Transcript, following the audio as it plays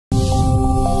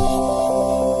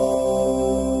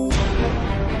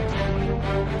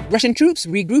Russian troops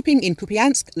regrouping in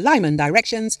Kupiansk, Lyman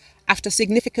directions after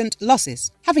significant losses.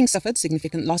 Having suffered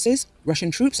significant losses, Russian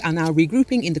troops are now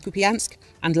regrouping in the Kupiansk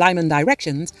and Lyman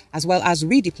directions, as well as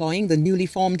redeploying the newly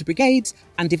formed brigades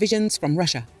and divisions from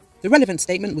Russia. The relevant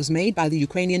statement was made by the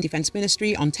Ukrainian Defense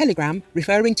Ministry on Telegram,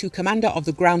 referring to Commander of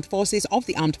the Ground Forces of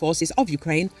the Armed Forces of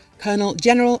Ukraine, Colonel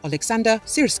General Alexander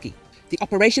Syrsky. The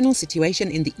operational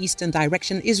situation in the eastern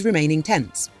direction is remaining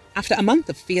tense. After a month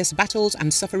of fierce battles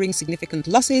and suffering significant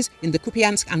losses in the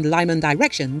Kupiansk and Lyman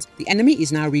directions, the enemy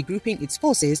is now regrouping its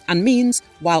forces and means,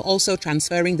 while also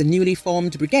transferring the newly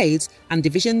formed brigades and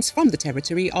divisions from the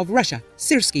territory of Russia,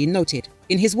 Syrsky noted.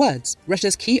 In his words,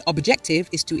 Russia's key objective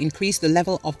is to increase the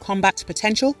level of combat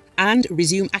potential and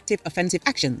resume active offensive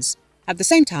actions. At the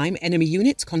same time, enemy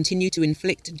units continue to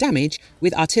inflict damage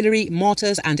with artillery,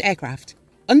 mortars and aircraft.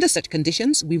 Under such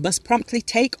conditions, we must promptly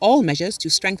take all measures to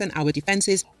strengthen our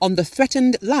defences on the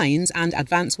threatened lines and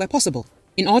advance where possible.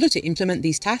 In order to implement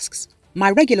these tasks,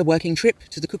 my regular working trip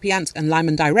to the Kupiansk and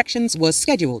Lyman directions was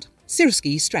scheduled,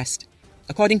 Syrsky stressed.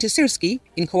 According to Syrsky,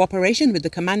 in cooperation with the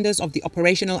commanders of the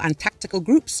operational and tactical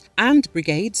groups and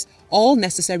brigades, all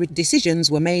necessary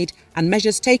decisions were made and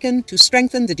measures taken to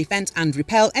strengthen the defence and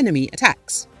repel enemy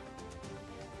attacks.